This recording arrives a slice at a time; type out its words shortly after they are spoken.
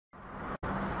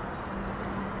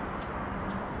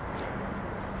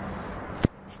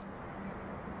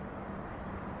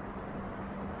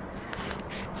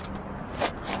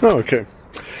Okay.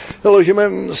 Hello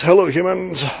humans, hello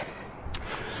humans.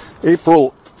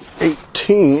 April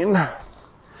 18,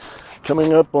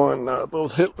 coming up on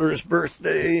both Hitler's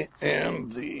birthday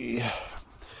and the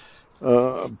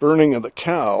burning of the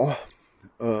cow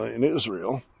in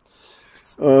Israel.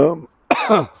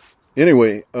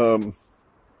 Anyway,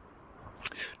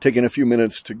 taking a few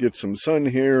minutes to get some sun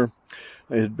here.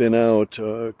 I had been out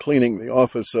cleaning the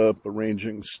office up,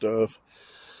 arranging stuff.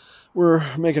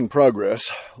 We're making progress.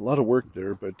 A lot of work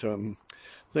there, but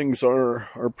things are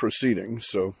proceeding.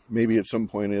 So maybe at some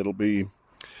point it'll be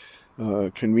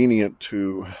convenient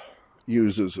to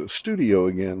use as a studio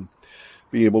again.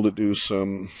 Be able to do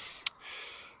some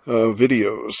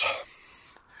videos.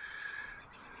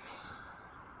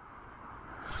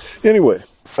 Anyway,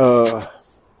 so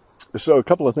a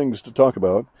couple of things to talk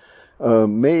about.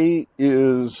 May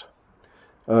is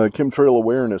Chemtrail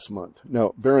Awareness Month.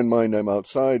 Now, bear in mind I'm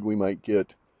outside. We might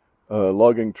get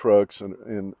logging trucks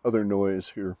and other noise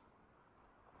here.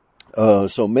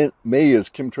 So May is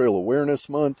Chemtrail Awareness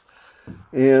Month,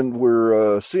 and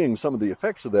we're seeing some of the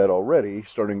effects of that already,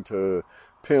 starting to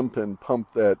pimp and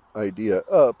pump that idea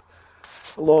up,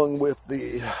 along with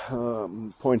the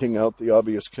pointing out the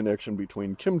obvious connection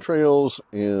between chemtrails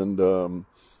and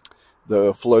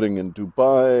the flooding in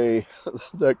Dubai,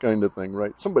 that kind of thing,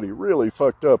 right? Somebody really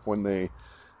fucked up when they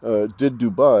did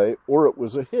Dubai, or it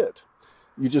was a hit.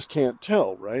 You just can't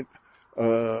tell, right?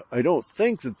 I don't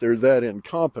think that they're that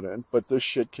incompetent, but this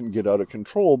shit can get out of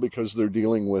control because they're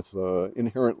dealing with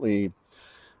inherently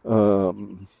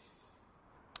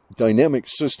dynamic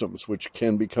systems, which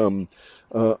can become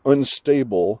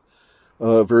unstable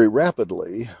very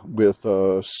rapidly, with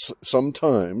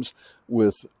sometimes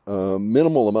with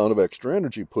minimal amount of extra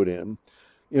energy put in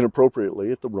inappropriately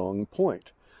at the wrong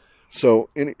point. So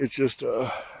it's just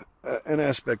an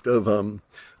aspect of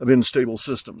unstable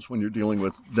systems when you're dealing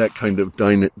with that kind of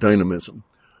dynamism.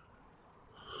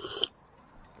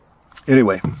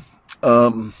 Anyway,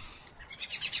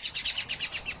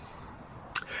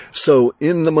 so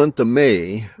in the month of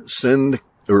May,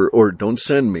 don't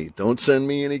send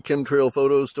me any chemtrail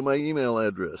photos to my email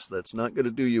address. That's not going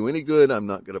to do you any good. I'm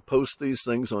not going to post these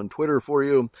things on Twitter for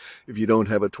you. If you don't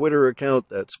have a Twitter account,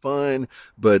 that's fine,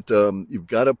 but you've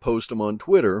got to post them on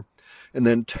Twitter and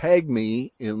then tag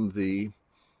me in the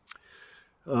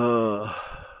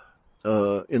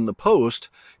post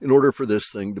in order for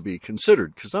this thing to be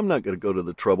considered, because I'm not going to go to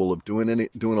the trouble of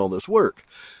doing all this work.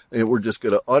 And we're just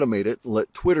going to automate it and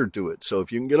let Twitter do it. So if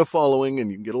you can get a following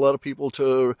and you can get a lot of people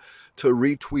to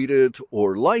retweet it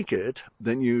or like it,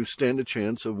 then you stand a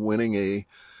chance of winning a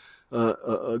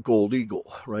gold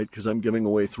eagle, right? Because I'm giving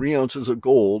away 3 ounces of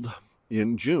gold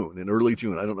in early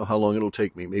June. I don't know how long it'll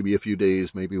take me, maybe a few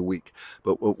days, maybe a week.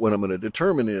 But what I'm going to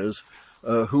determine is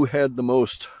who had the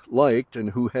most liked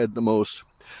and who had the most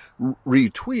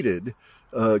retweeted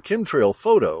chemtrail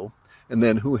photo, and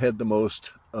then who had the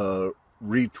most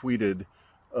retweeted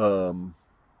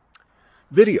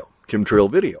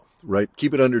chemtrail video, right?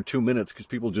 Keep it under 2 minutes because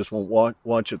people just won't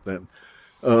watch it then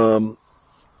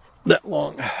that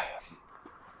long.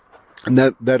 And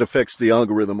that affects the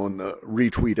algorithm on the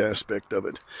retweet aspect of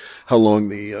it, how long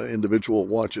the individual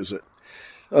watches it.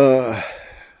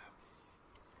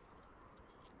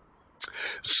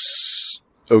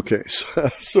 Okay,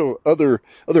 so other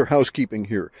housekeeping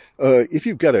here. If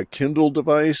you've got a Kindle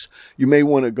device, you may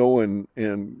want to go and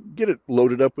get it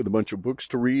loaded up with a bunch of books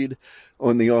to read,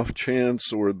 on the off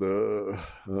chance or the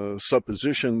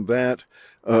supposition that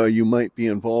you might be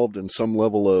involved in some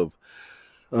level of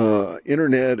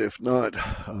internet, if not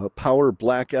power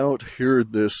blackout here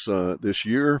this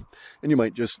year, and you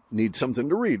might just need something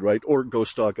to read, right? Or go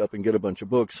stock up and get a bunch of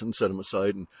books and set them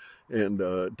aside and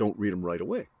don't read them right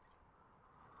away.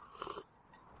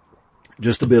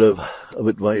 Just a bit of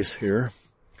advice here.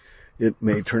 It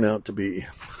may turn out to be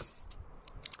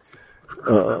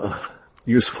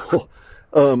useful.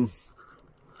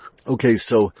 Okay,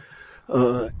 so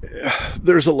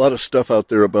there's a lot of stuff out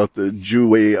there about the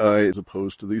Jew AI as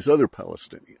opposed to these other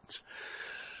Palestinians.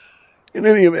 In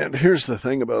any event, here's the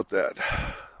thing about that.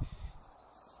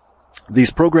 These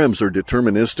programs are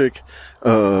deterministic,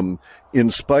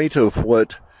 in spite of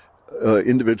what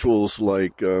individuals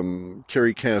like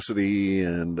Carrie Cassidy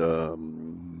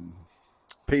and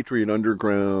Patriot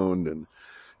Underground and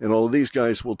all of these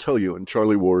guys will tell you, and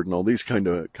Charlie Ward and all these kind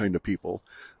of people.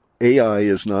 AI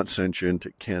is not sentient.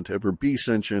 It can't ever be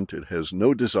sentient. It has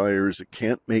no desires. It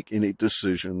can't make any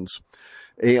decisions.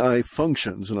 AI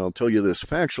functions, and I'll tell you this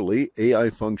factually, AI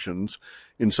functions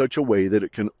in such a way that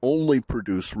it can only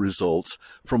produce results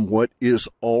from what is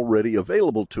already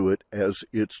available to it as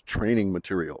its training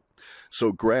material.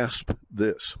 So grasp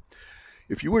this.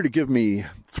 If you were to give me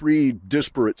 3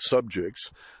 disparate subjects,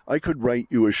 I could write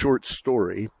you a short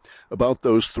story about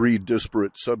those 3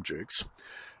 disparate subjects.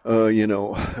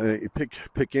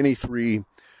 Pick any 3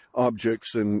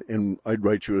 objects and I'd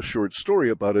write you a short story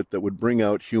about it that would bring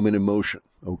out human emotion,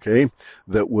 okay?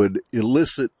 That would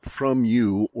elicit from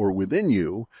you or within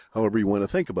you, however you want to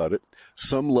think about it,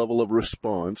 some level of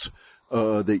response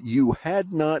that you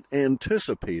had not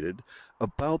anticipated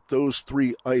about those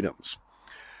 3 items.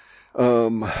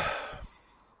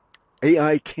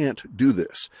 AI can't do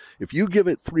this. If you give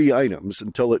it 3 items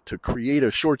and tell it to create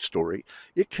a short story,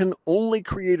 it can only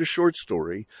create a short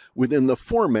story within the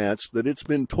formats that it's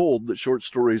been told that short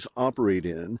stories operate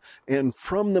in, and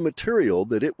from the material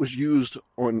that it was used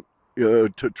on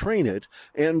to train it,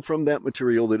 and from that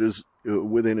material that is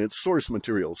within its source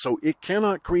material. So it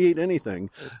cannot create anything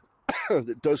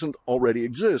that doesn't already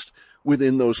exist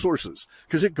within those sources,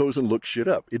 because it goes and looks shit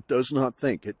up. It does not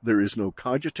think. There is no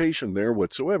cogitation there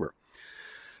whatsoever.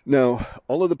 Now,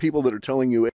 all of the people that are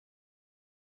telling you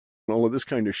all of this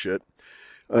kind of shit,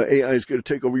 AI is going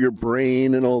to take over your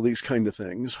brain and all these kind of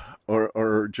things,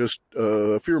 are just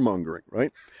fear-mongering,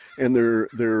 right? And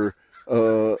they're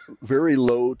very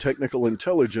low technical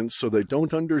intelligence, so they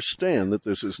don't understand that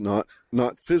this is not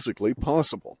physically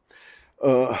possible.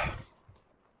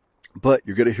 But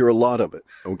you're going to hear a lot of it,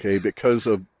 okay, because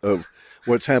of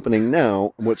what's happening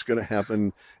now, and what's going to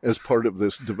happen as part of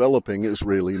this developing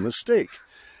Israeli mistake.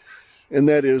 And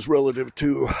that is relative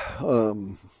to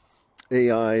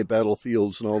AI,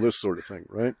 battlefields, and all this sort of thing,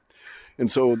 right? And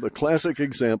so the classic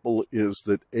example is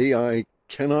that AI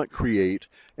cannot create,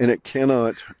 and it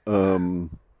cannot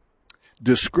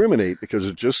discriminate, because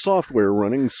it's just software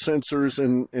running sensors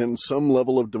and some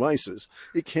level of devices.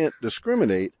 It can't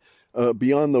discriminate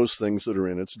beyond those things that are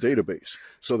in its database.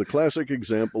 So the classic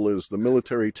example is the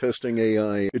military testing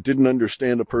AI. It didn't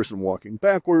understand a person walking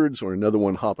backwards or another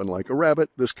one hopping like a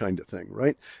rabbit, this kind of thing,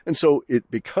 right? And so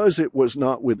because it was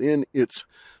not within its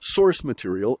source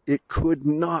material, it could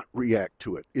not react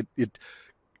to it.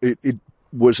 It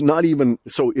was not even,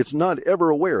 so it's not ever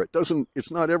aware.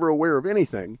 It's not ever aware of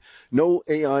anything. No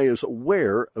AI is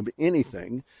aware of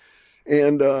anything.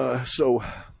 And so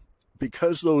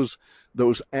because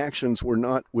those actions were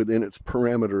not within its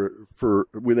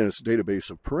within its database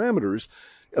of parameters,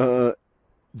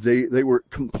 they were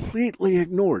completely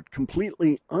ignored,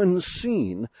 completely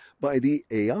unseen by the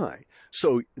AI.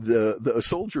 So the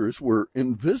soldiers were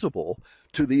invisible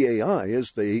to the AI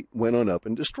as they went on up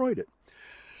and destroyed it.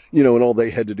 And all they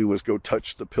had to do was go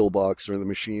touch the pillbox or the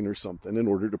machine or something in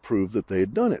order to prove that they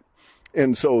had done it.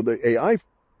 And so the AI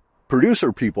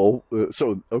producer people,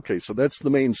 so that's the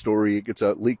main story. It gets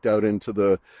leaked out into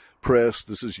the press.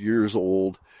 This is years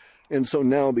old. And so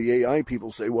now the AI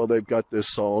people say, well, they've got this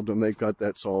solved, and they've got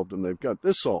that solved, and they've got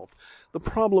this solved. The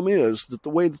problem is that the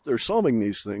way that they're solving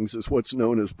these things is what's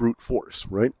known as brute force,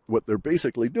 right? What they're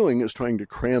basically doing is trying to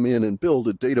cram in and build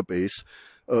a database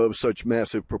of such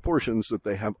massive proportions that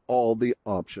they have all the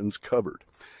options covered.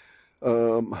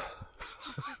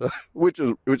 Which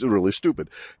is really stupid,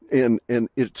 and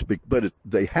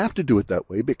they have to do it that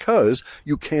way because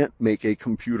you can't make a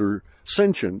computer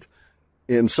sentient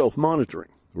and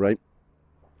self-monitoring, right?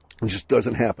 It just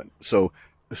doesn't happen. So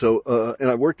and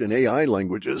I worked in AI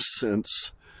languages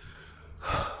since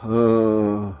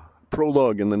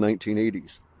Prolog in the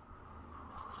 1980s.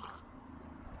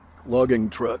 Logging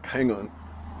truck, hang on.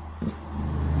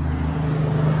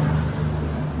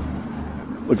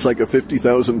 Looks like a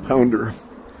 50,000 pounder.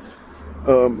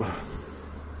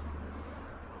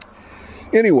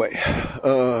 Anyway,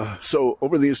 so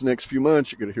over these next few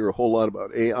months, you're going to hear a whole lot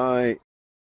about AI.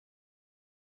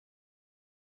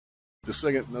 Just a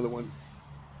second, another one.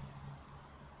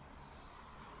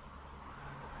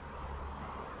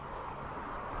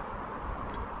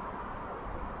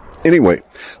 Anyway,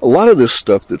 a lot of this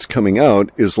stuff that's coming out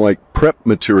is like prep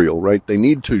material, right? They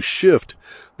need to shift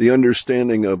the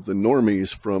understanding of the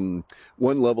normies from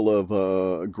one level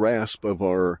of grasp of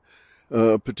our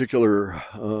particular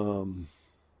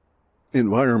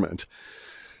environment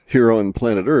here on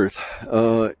planet Earth,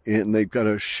 and they've got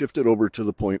to shift it over to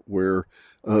the point where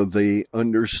they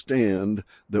understand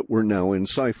that we're now in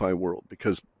sci-fi world,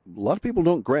 because a lot of people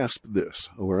don't grasp this,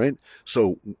 all right?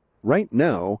 So right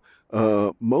now,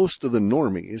 most of the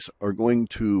normies are going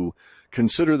to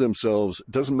consider themselves,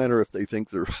 doesn't matter if they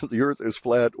think the Earth is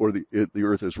flat or the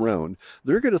Earth is round,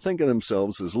 they're going to think of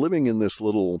themselves as living in this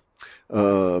little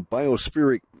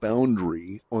biospheric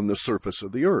boundary on the surface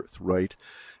of the Earth, right?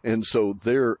 And so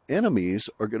their enemies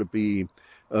are going to be,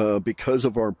 because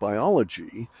of our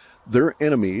biology, their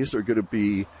enemies are going to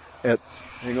be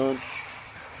hang on.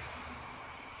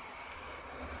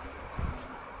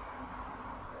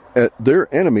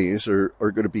 Their enemies are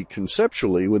going to be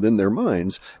conceptually within their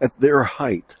minds at their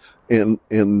height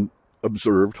and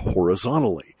observed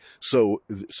horizontally. So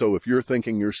if you're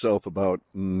thinking yourself about,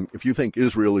 if you think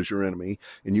Israel is your enemy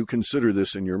and you consider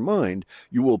this in your mind,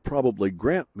 you will probably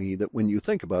grant me that when you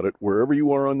think about it, wherever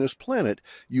you are on this planet,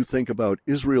 you think about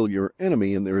Israel, your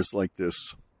enemy, and there's like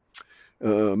this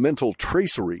mental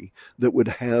tracery that would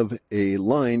have a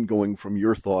line going from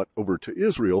your thought over to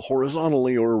Israel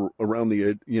horizontally or around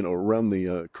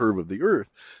the curve of the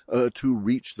earth to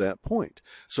reach that point.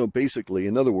 So basically,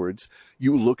 in other words,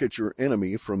 you look at your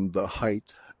enemy from the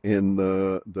height and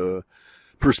the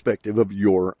perspective of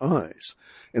your eyes.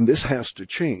 And this has to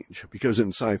change because in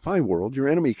sci-fi world, your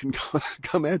enemy can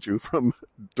come at you from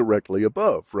directly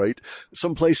above, right?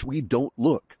 Someplace we don't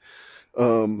look.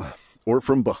 Or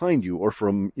from behind you, or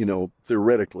from,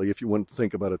 theoretically, if you want to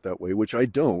think about it that way, which I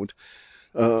don't,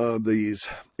 these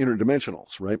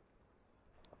interdimensionals, right?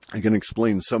 I can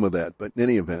explain some of that, but in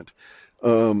any event.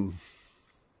 So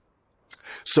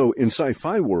in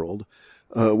sci-fi world,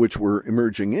 which we're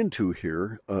emerging into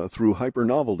here through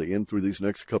hyper-novelty and through these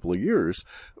next couple of years,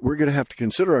 we're going to have to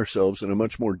consider ourselves in a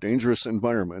much more dangerous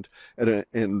environment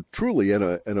and truly at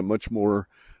a much more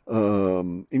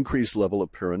increased level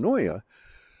of paranoia.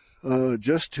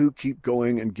 Just to keep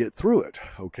going and get through it,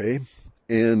 okay?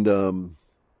 And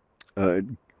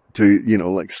to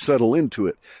settle into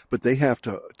it. But they have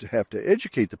to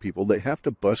educate the people. They have to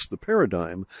bust the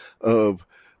paradigm of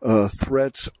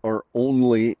threats are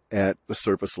only at the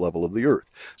surface level of the earth.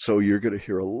 So you're going to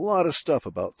hear a lot of stuff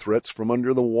about threats from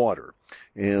under the water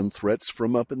and threats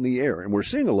from up in the air. And we're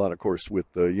seeing a lot, of course,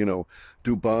 with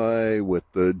Dubai, with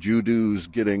the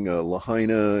Judus getting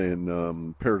Lahaina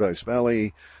and Paradise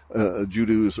Valley,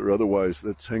 Judus or otherwise.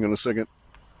 Hang on a second.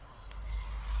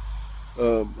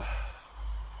 So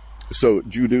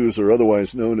Judus are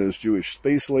otherwise known as Jewish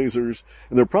space lasers,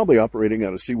 and they're probably operating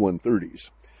out of C-130s,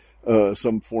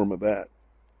 some form of that.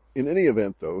 In any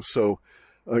event, though, so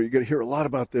you're going to hear a lot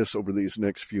about this over these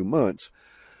next few months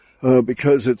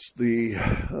because it's the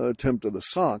attempt of the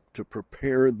SOC to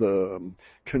prepare the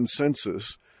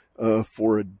consensus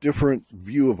for a different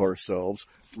view of ourselves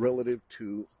relative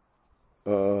to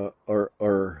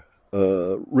our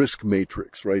risk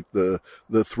matrix, right? The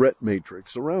threat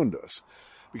matrix around us,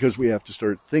 because we have to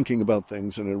start thinking about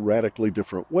things in a radically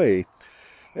different way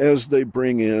as they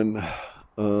bring in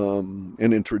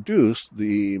and introduce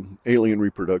the alien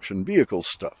reproduction vehicle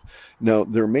stuff. Now,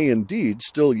 there may indeed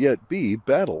still yet be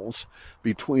battles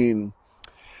between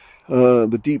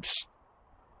the deep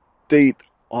state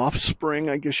offspring,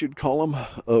 I guess you'd call them,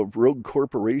 of rogue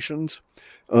corporations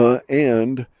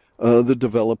and the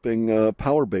developing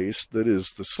power base that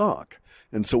is the SOC.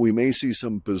 And so we may see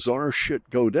some bizarre shit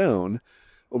go down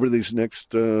over these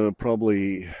next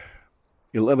probably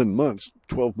 11 months,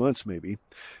 12 months maybe,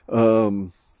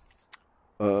 relative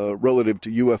to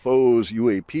UFOs,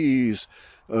 UAPs,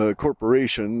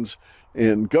 corporations,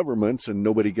 and governments, and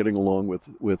nobody getting along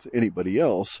with anybody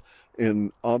else,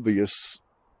 and obvious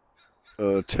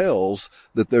tells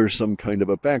that there's some kind of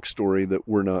a backstory that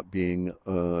we're not being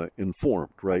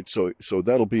informed, right? So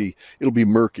it'll be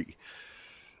murky.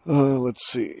 Let's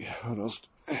see what else do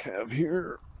I have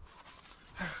here.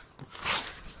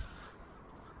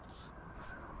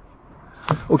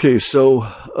 Okay, so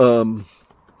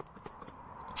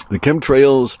the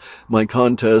chemtrails, my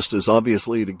contest is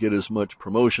obviously to get as much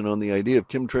promotion on the idea of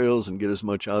chemtrails and get as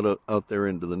much out there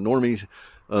into the normies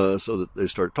so that they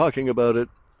start talking about it.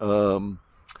 So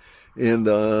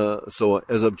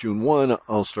as of June 1,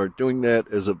 I'll start doing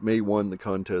that. As of May 1, the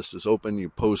contest is open. You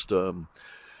post a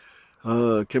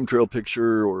chemtrail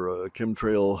picture or a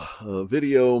chemtrail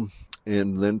video,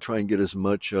 and then try and get as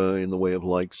much in the way of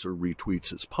likes or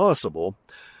retweets as possible.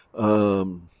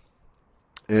 And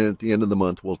at the end of the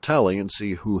month, we'll tally and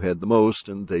see who had the most,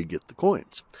 and they get the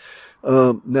coins.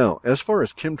 Now, as far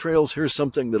as chemtrails, here's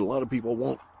something that a lot of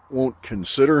people won't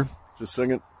consider. Just a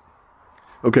second.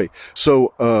 Okay,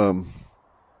 so I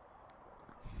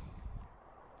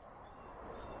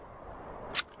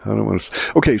don't want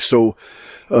to. Okay, so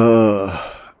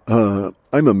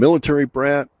I'm a military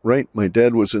brat, right? My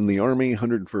dad was in the Army,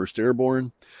 101st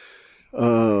Airborne.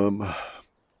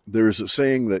 There's a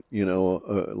saying that,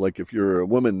 like if you're a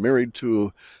woman married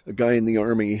to a guy in the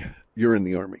Army, you're in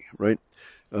the Army, right?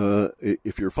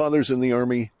 If your father's in the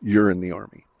Army, you're in the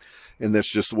Army. And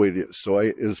that's just the way it is. So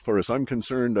as far as I'm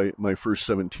concerned, my first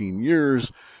 17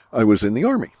 years, I was in the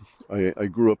Army. I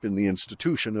grew up in the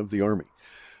institution of the Army.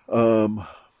 You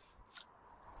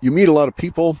meet a lot of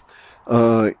people.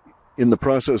 in the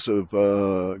process of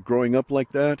growing up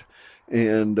like that,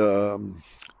 and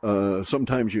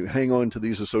sometimes you hang on to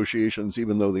these associations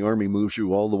even though the Army moves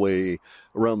you all the way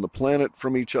around the planet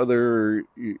from each other.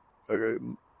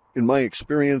 In my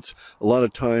experience, a lot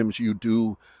of times you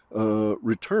do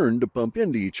return to bump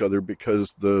into each other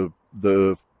because the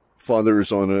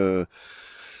father's on a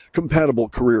compatible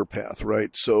career path,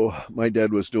 right? So my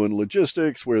dad was doing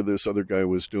logistics, where this other guy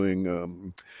was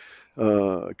doing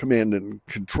command and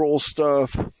control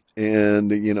stuff.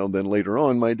 And, you know, then later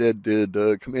on, my dad did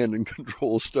command and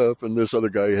control stuff, and this other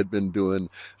guy had been doing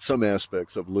some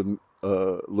aspects of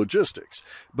logistics,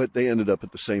 but they ended up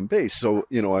at the same base. So,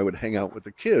 you know, I would hang out with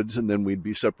the kids, and then we'd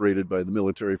be separated by the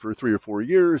military for 3 or 4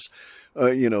 years.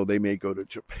 You know, they may go to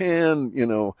Japan, you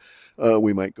know,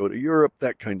 we might go to Europe,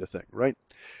 that kind of thing, right?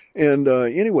 And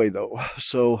anyway, though,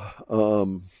 so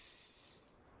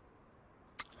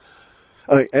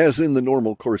as in the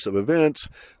normal course of events,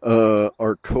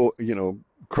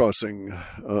 crossing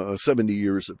 70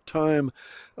 years of time,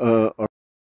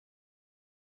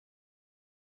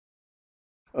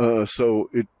 so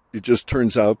it just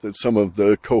turns out that some of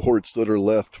the cohorts that are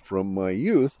left from my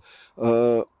youth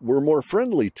were more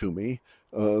friendly to me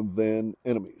than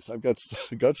enemies. I've got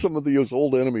some of those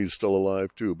old enemies still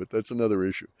alive too, but that's another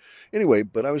issue. Anyway,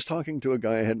 but I was talking to a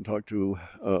guy I hadn't talked to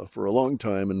for a long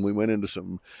time, and we went into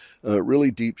some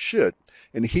really deep shit.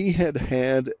 And he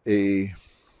had a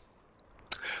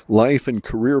life and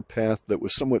career path that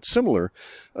was somewhat similar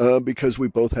because we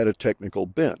both had a technical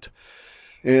bent.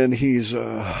 And he's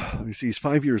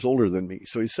 5 years older than me,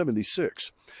 so he's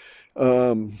 76.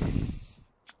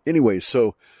 Anyway,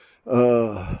 so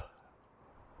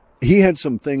he had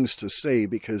some things to say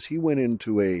because he went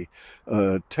into a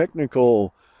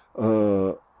technical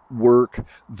work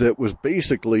that was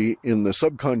basically in the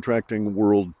subcontracting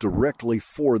world directly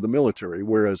for the military,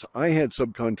 whereas I had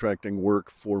subcontracting work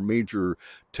for major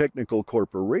technical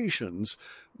corporations,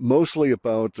 mostly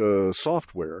about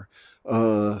software,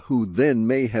 who then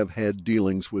may have had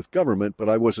dealings with government, but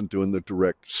I wasn't doing the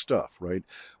direct stuff, right? It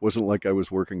wasn't like I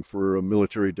was working for a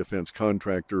military defense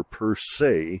contractor per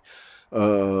se.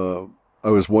 I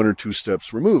was 1 or 2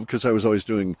 steps removed because I was always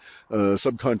doing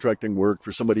subcontracting work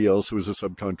for somebody else who was a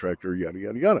subcontractor, yada,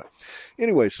 yada, yada.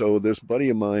 Anyway, so this buddy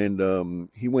of mine,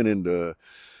 he went into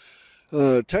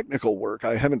technical work.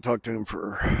 I haven't talked to him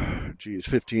for,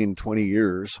 15, 20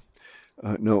 years.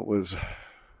 No, it was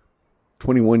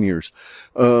 21 years.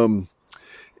 And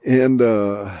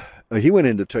he went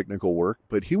into technical work,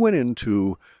 but he went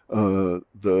into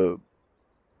the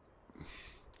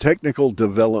technical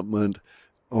development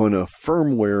on a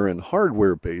firmware and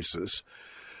hardware basis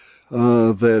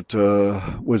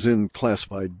that was in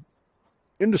classified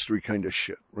industry kind of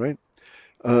shit, right?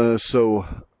 So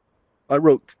I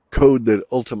wrote code that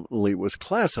ultimately was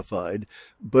classified,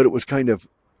 but it was kind of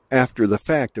after the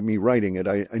fact of me writing it.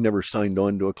 I never signed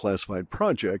on to a classified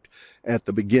project at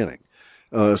the beginning.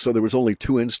 So there was only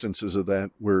 2 instances of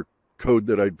that where code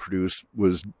that I'd produced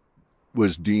was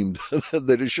deemed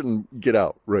that it shouldn't get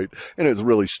out, right? And it's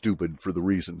really stupid for the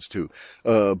reasons too.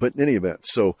 But in any event,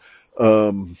 so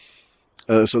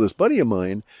this buddy of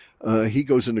mine, he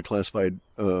goes into classified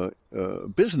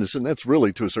business, and that's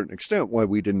really to a certain extent why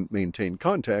we didn't maintain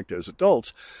contact as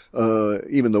adults,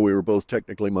 even though we were both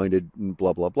technically minded and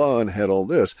blah, blah, blah, and had all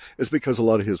this, is because a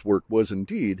lot of his work was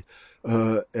indeed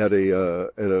at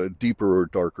a deeper or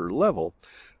darker level.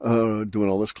 Doing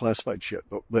all this classified shit.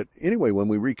 But anyway, when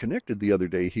we reconnected the other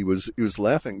day, he was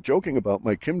laughing, joking about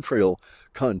my chemtrail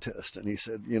contest. And he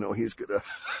said, you know, he's going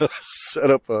to set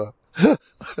up a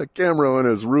camera on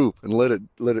his roof and let it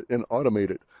and automate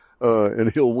it.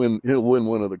 And he'll win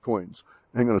one of the coins.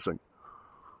 Hang on a second.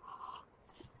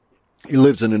 He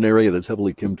lives in an area that's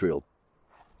heavily chemtrailed.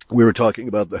 We were talking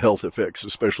about the health effects,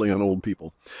 especially on old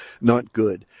people. Not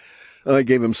good. I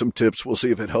gave him some tips. We'll see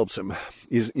if it helps him.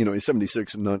 He's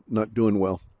 76 and not doing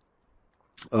well.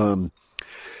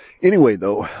 Anyway,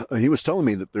 though, he was telling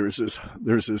me that there's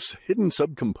this hidden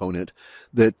subcomponent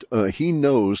that he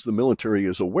knows the military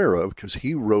is aware of because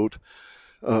he wrote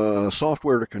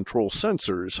software to control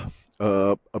sensors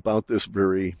about this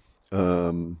very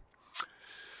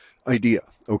idea.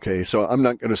 Okay, so I'm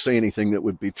not going to say anything that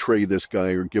would betray this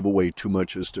guy or give away too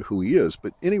much as to who he is.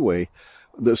 But anyway,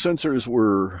 the sensors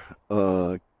were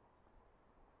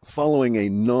following a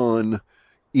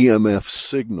non-EMF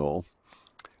signal,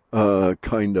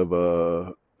 kind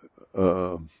of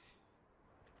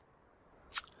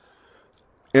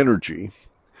energy,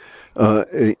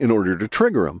 in order to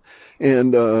trigger them.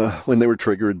 And when they were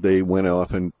triggered, they went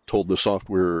off and told the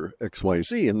software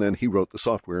XYZ, and then he wrote the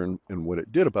software and what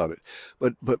it did about it.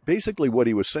 But basically what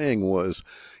he was saying was,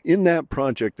 in that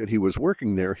project that he was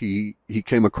working there, he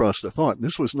came across the thought.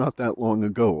 This was not that long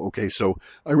ago. Okay, so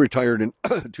I retired in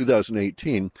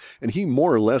 2018, and he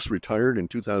more or less retired in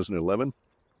 2011.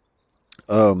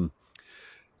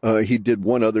 He did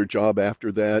one other job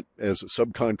after that as a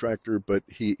subcontractor, but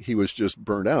he was just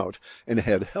burnt out and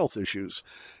had health issues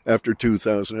after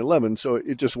 2011. So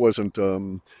it just wasn't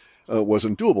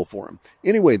doable for him.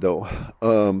 Anyway, though,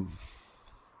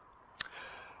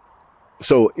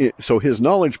 so his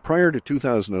knowledge prior to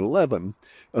 2011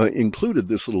 included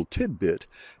this little tidbit,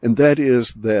 and that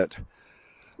is that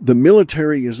the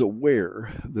military is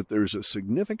aware that there's a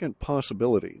significant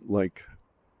possibility, like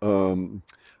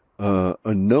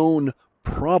a known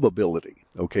probability.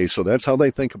 Okay, so that's how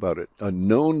they think about it. A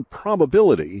known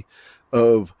probability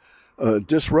of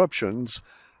disruptions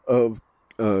of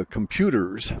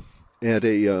computers at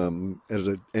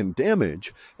and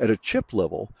damage at a chip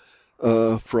level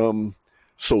from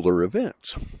solar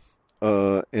events,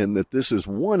 and that this is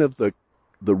one of the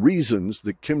reasons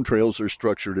that chemtrails are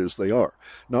structured as they are.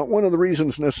 Not one of the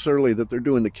reasons necessarily that they're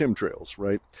doing the chemtrails,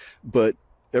 right? But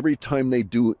every time they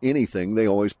do anything, they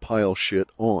always pile shit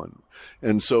on.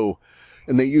 And so,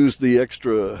 and they use the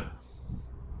extra,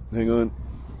 hang on.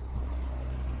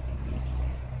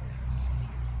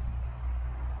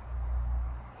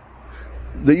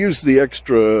 They use the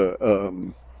extra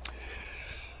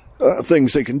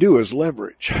things they can do as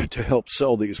leverage to help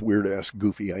sell these weird-ass,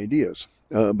 goofy ideas.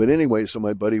 But anyway, so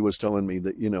my buddy was telling me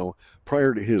that,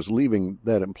 prior to his leaving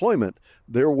that employment,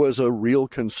 there was a real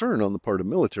concern on the part of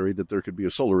military that there could be a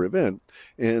solar event.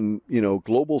 And,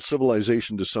 global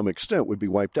civilization to some extent would be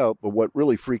wiped out. But what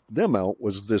really freaked them out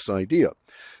was this idea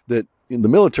that the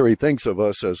military thinks of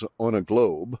us as on a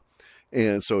globe.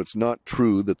 And so it's not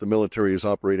true that the military is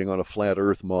operating on a flat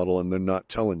earth model and they're not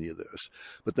telling you this.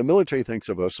 But the military thinks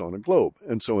of us on a globe.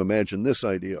 And so imagine this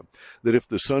idea, that if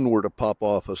the sun were to pop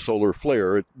off a solar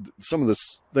flare, some of the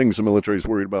things the military is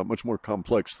worried about much more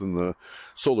complex than the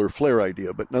solar flare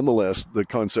idea. But nonetheless, the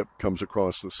concept comes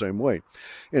across the same way.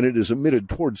 And it is emitted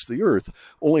towards the earth,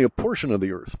 only a portion of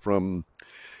the earth from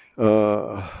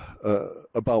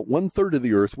about 1/3 of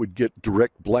the earth would get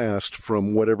direct blast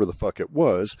from whatever the fuck it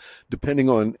was, depending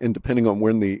on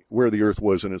where the earth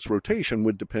was in its rotation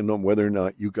would depend on whether or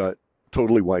not you got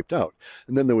totally wiped out.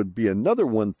 And then there would be another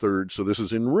 1/3, so this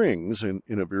is in rings, in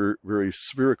a very, very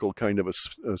spherical kind of a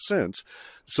sense,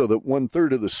 so that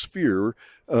 1/3 of the sphere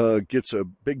gets a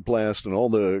big blast and all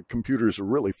the computers are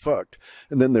really fucked.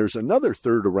 And then there's another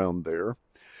third around there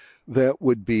that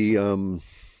would be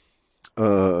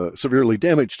severely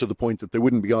damaged to the point that they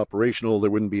wouldn't be operational,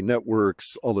 there wouldn't be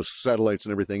networks, all the satellites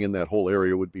and everything in that whole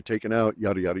area would be taken out,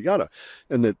 yada, yada, yada.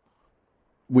 And that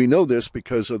we know this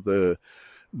because of the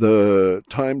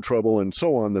time trouble and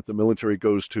so on that the military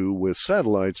goes to with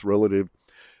satellites relative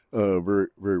very,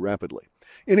 very rapidly.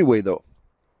 Anyway, though,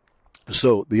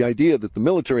 so the idea that the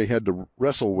military had to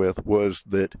wrestle with was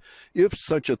that if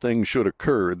such a thing should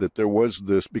occur, that there was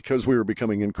this, because we were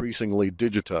becoming increasingly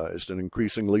digitized and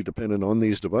increasingly dependent on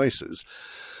these devices,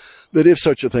 that if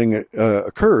such a thing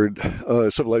occurred,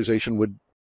 civilization would,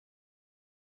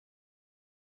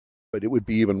 but it would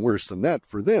be even worse than that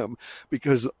for them,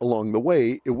 because along the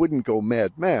way, it wouldn't go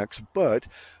Mad Max, but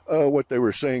what they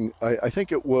were saying, I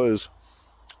think it was,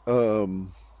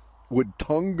 would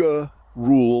Tonga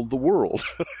rule the world?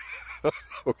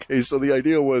 Okay, so the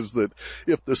idea was that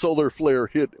if the solar flare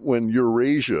hit when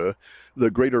Eurasia,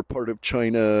 the greater part of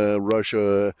China,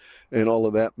 Russia, and all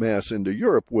of that mass into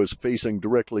Europe was facing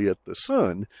directly at the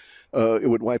sun, it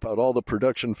would wipe out all the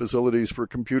production facilities for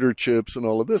computer chips and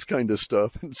all of this kind of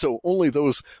stuff. And so only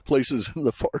those places in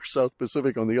the far South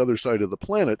Pacific on the other side of the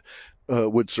planet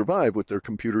would survive with their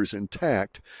computers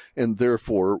intact, and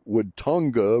therefore would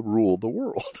Tonga rule the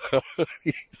world.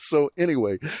 So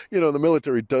anyway, the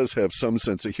military does have some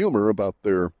sense of humor about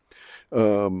their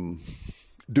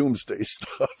doomsday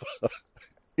stuff.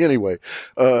 Anyway,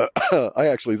 I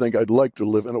actually think I'd like to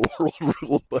live in a world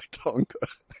ruled by Tonga.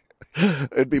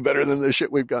 It'd be better than the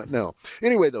shit we've got now.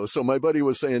 Anyway, though, so my buddy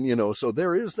was saying, so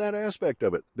there is that aspect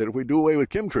of it, that if we do away with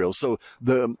chemtrails, so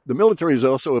the military is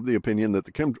also of the opinion that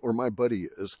my buddy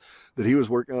is, that he was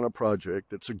working on a project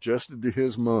that suggested to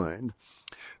his mind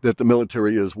that the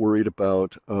military is worried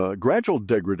about gradual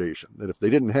degradation, that if they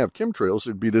didn't have chemtrails,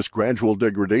 there'd be this gradual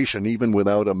degradation even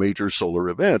without a major solar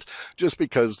event, just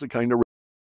because the kind of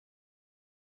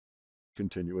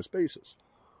continuous basis.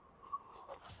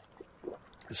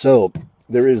 So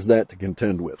there is that to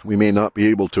contend with. We may not be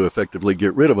able to effectively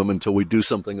get rid of them until we do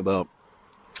something about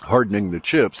hardening the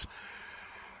chips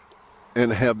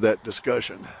and have that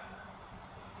discussion.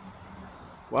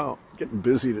 Wow, getting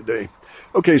busy today.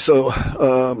 Okay, so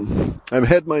I've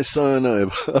had my son,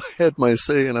 I've had my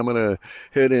say, and I'm going to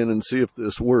head in and see if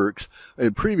this works. I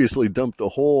had previously dumped a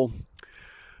whole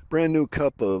brand new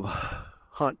cup of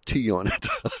hot tea on it.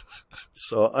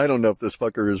 So I don't know if this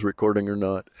fucker is recording or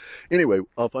not. Anyway,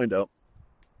 I'll find out.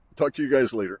 Talk to you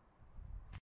guys later.